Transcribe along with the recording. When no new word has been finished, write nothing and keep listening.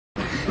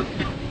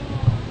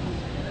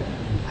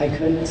I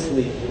couldn't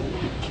sleep.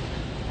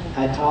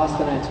 I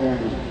tossed and I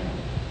turned.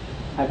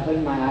 I put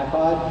in my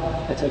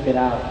iPod, I took it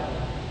out.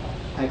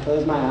 I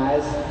closed my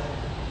eyes,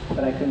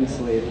 but I couldn't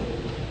sleep.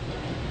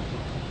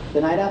 The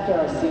night after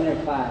our senior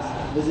class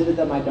visited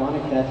the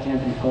Majdanek death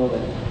camp in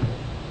Poland,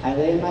 I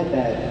lay in my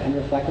bed and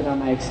reflected on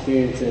my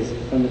experiences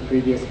from the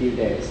previous few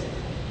days.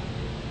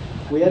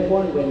 We had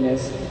borne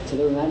witness to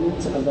the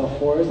remnants of the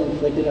horrors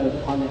inflicted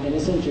on the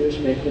innocent Jewish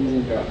victims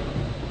in Europe.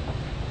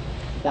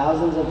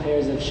 Thousands of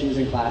pairs of shoes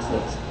and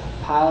glasses,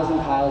 piles and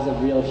piles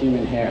of real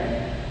human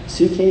hair,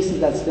 suitcases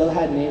that still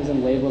had names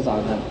and labels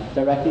on them,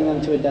 directing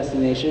them to a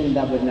destination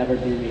that would never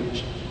be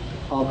reached,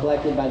 all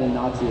collected by the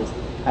Nazis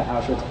at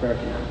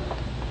Auschwitz-Birkenau.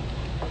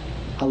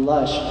 A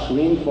lush,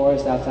 green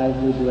forest outside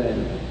of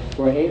Lublin,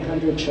 where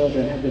 800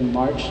 children had been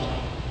marched,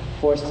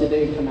 forced to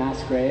dig a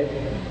mass grave,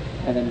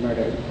 and then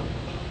murdered.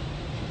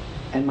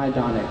 And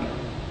Majdanek,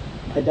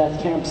 a death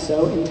camp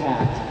so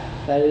intact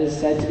that it is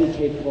said to be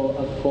capable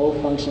of full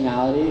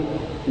functionality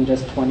in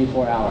just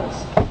 24 hours.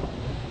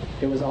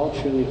 It was all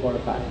truly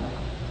horrifying.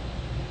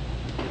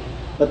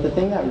 But the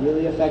thing that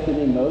really affected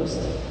me most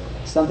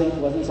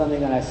wasn't something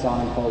that I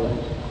saw in Poland.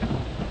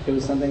 It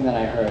was something that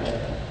I heard.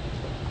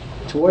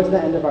 Towards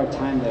the end of our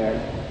time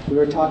there, we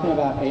were talking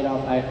about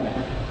Adolf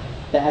Eichmann,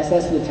 the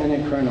SS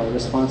lieutenant colonel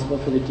responsible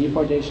for the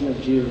deportation of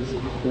Jews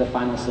to the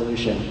final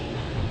solution.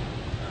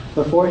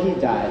 Before he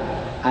died,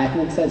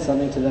 Eichmann said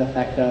something to the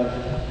effect of,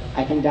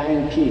 "I can die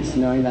in peace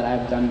knowing that I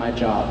have done my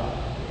job.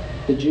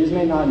 The Jews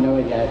may not know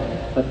it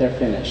yet, but they're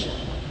finished.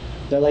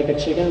 They're like a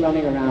chicken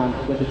running around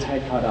with its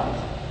head cut off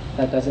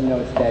that doesn't know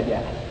it's dead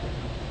yet.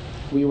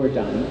 We were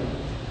done.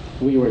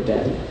 We were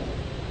dead."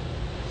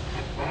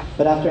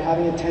 But after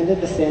having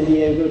attended the San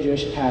Diego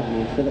Jewish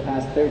Academy for the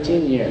past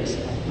 13 years,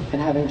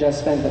 and having just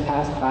spent the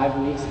past 5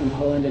 weeks in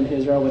Poland and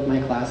Israel with my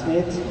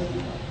classmates,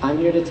 I'm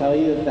here to tell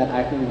you that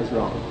Eichmann was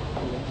wrong.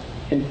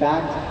 In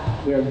fact,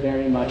 we are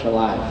very much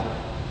alive.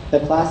 The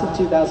class of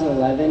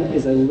 2011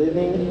 is a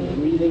living,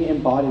 breathing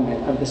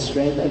embodiment of the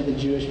strength of the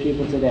Jewish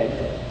people today,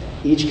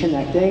 each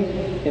connecting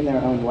in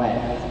their own way.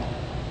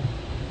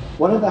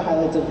 One of the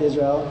highlights of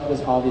Israel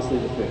was obviously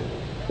the food.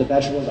 The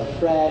vegetables are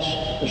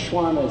fresh, the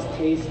shawarma is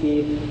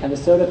tasty, and the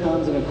soda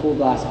comes in a cool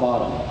glass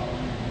bottle.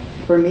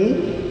 For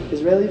me,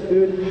 Israeli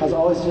food has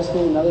always just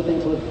been another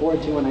thing to look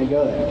forward to when I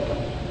go there.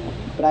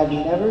 But I've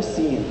never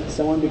seen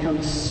someone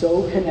become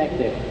so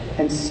connected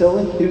and so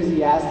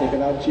enthusiastic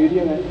about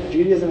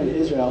Judaism in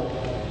Israel,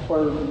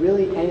 or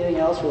really anything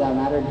else for that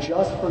matter,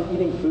 just from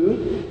eating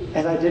food,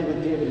 as I did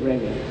with David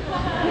Ramey.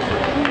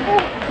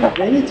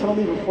 Ramey told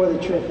me before the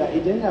trip that he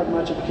didn't have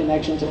much of a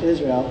connection to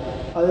Israel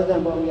other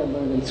than what we had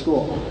learned in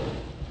school.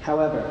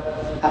 However,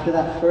 after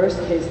that first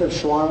taste of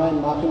shawarma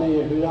in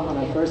Machane Yehuda on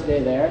our first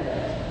day there,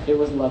 it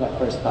was love at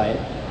first bite.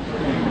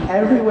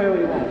 Everywhere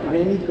we went,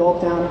 Ramey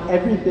gulped down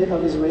every bit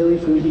of Israeli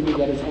food he could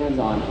get his hands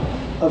on,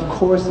 of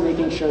course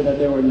making sure that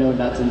there were no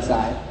nuts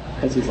inside,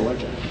 because he's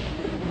allergic.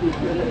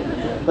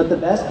 But the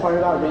best part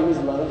about Ramey's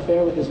love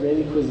affair with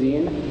Israeli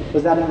cuisine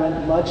was that it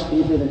went much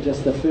deeper than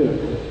just the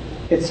food.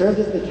 It served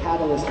as the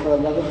catalyst for a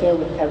love affair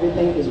with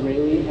everything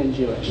Israeli and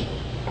Jewish.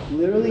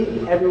 Literally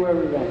everywhere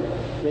we went,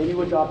 Ramey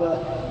would drop a,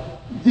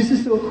 "This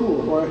is so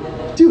cool," or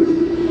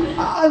 "Dude,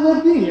 I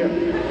love being here."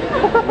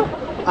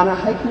 On a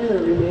hike near the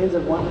remains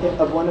of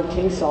one of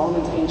King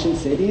Solomon's ancient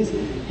cities,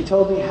 he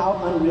told me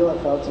how unreal it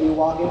felt to be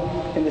walking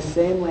in the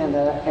same land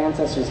that our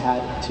ancestors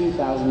had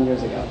 2,000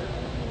 years ago.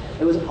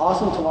 It was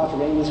awesome to watch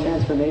Ramey's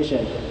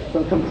transformation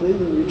from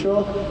completely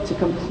neutral to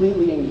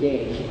completely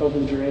engaged over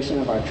the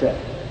duration of our trip.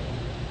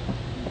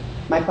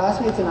 My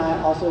classmates and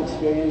I also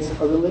experienced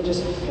a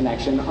religious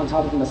connection on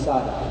top of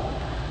Masada,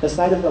 the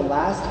site of the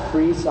last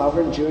free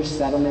sovereign Jewish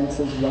settlement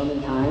since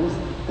Roman times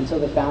until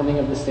the founding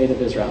of the State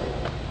of Israel.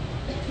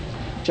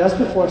 Just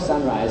before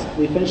sunrise,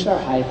 we finished our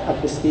hike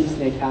up the steep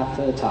snake path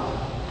to the top.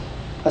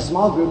 A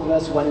small group of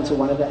us went into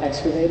one of the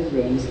excavated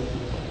rooms,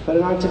 put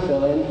on our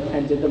tefillin,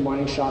 and did the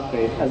morning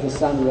shachrit as the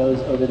sun rose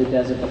over the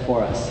desert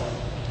before us.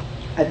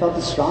 I felt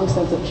a strong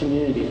sense of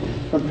community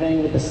from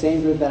praying with the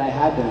same group that I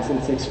had been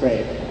since 6th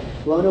grade,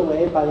 blown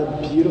away by the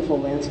beautiful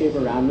landscape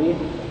around me,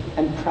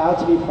 and proud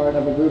to be part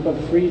of a group of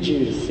free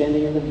Jews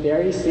standing in the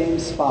very same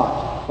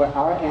spot where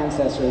our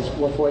ancestors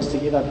were forced to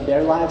give up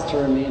their lives to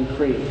remain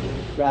free,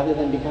 rather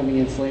than becoming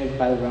enslaved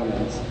by the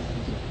Romans.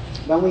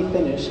 When we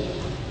finished,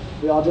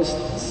 we all just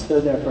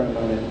stood there for a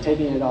moment,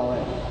 taking it all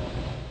in.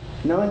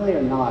 Knowingly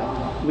or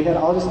not, we had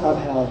all just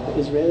upheld the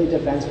Israeli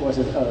Defense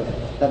Forces oath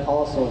that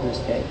all soldiers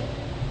take.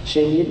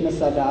 Shehid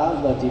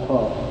Masada lo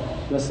tipol.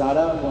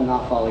 Masada will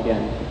not fall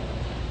again.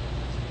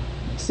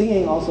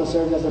 Singing also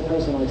served as a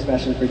personal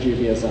expression for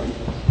Judaism.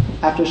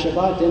 After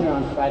Shabbat dinner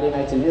on Friday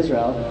nights in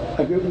Israel,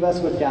 a group of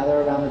us would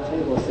gather around the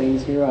table singing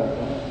Smirot.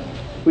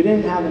 We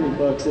didn't have any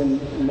books,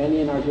 and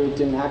many in our group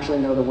didn't actually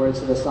know the words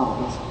to the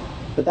songs,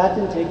 but that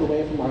didn't take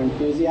away from our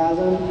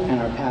enthusiasm and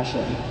our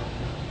passion.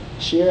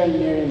 Shira and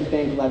Miriam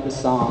Fink led the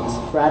songs,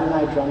 Brad and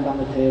I drummed on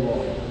the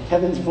table,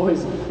 Kevin's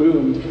voice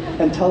boomed,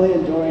 and Tully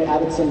and Dory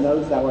added some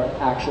notes that were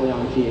actually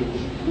on key.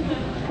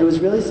 It was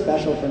really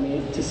special for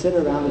me to sit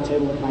around the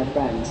table with my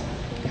friends,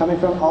 coming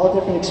from all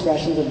different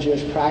expressions of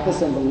Jewish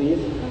practice and belief,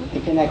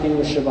 and connecting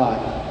with Shabbat,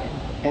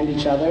 and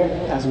each other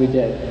as we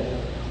did.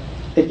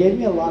 It gave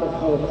me a lot of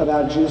hope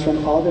about Jews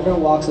from all different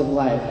walks of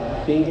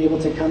life being able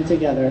to come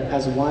together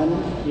as one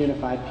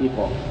unified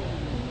people.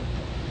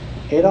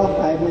 Adolf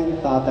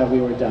Eichmann thought that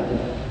we were done.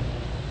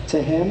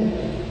 To him,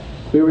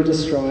 we were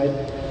destroyed,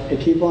 a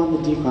people on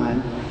the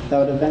decline that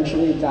would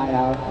eventually die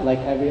out like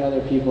every other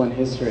people in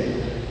history.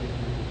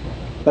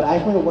 But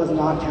Eichmann was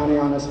not counting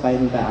on us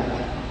fighting back.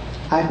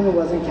 Eichmann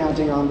wasn't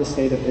counting on the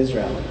state of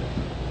Israel.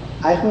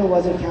 Eichmann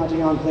wasn't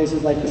counting on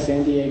places like the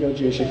San Diego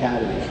Jewish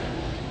Academy.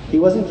 He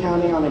wasn't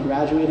counting on a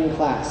graduating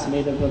class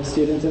made up of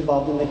students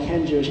involved in the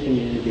Ken Jewish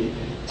community,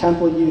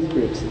 Temple youth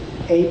groups,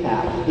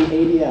 APAC, the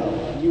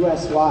ADL,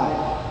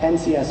 USY,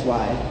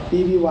 NCSY,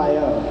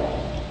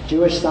 BBYO,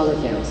 Jewish summer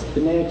camps,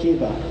 the Bnei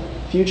Akiva,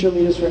 Future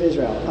Leaders for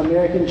Israel,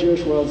 American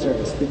Jewish World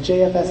Service, the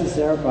JFS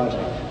Sarah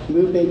Project,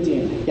 Move Beit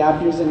Din,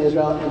 Gap Years in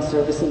Israel, and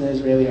service in the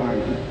Israeli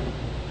Army.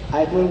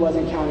 Eichmann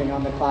wasn't counting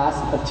on the class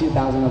of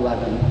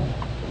 2011.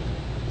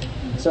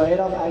 So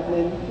Adolf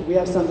Eichmann, we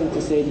have something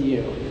to say to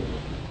you.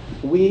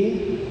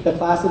 We, the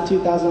class of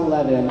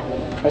 2011,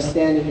 are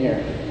standing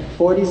here,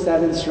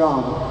 47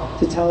 strong,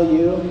 to tell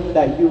you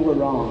that you were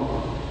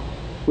wrong.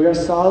 We are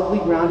solidly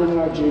grounded in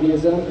our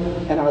Judaism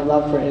and our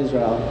love for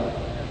Israel.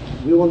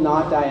 We will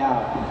not die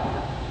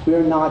out. We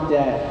are not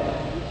dead.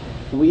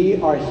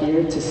 We are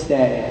here to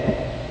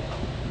stay.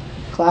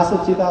 Class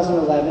of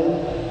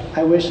 2011,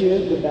 I wish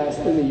you the best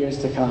in the years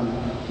to come.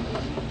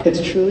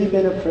 It's truly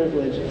been a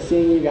privilege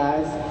seeing you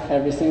guys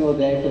every single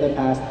day for the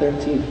past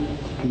 13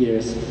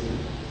 years.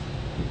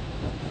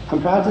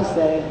 I'm proud to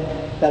say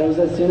that it was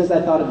as soon as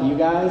I thought of you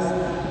guys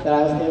that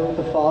I was able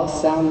to fall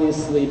soundly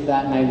asleep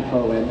that night in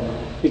Poland.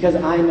 Because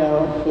I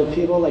know with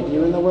people like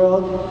you in the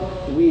world,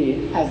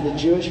 we, as the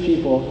Jewish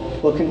people,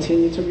 will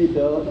continue to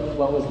rebuild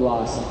what was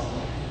lost.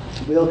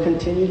 We will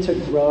continue to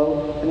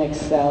grow and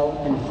excel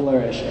and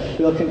flourish.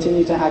 We will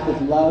continue to act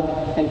with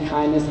love and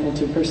kindness and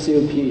to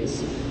pursue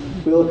peace.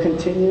 We will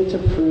continue to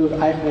prove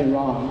Eichmann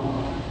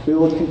wrong. We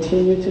will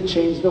continue to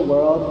change the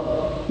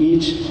world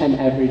each and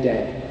every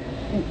day.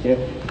 Thank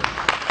you.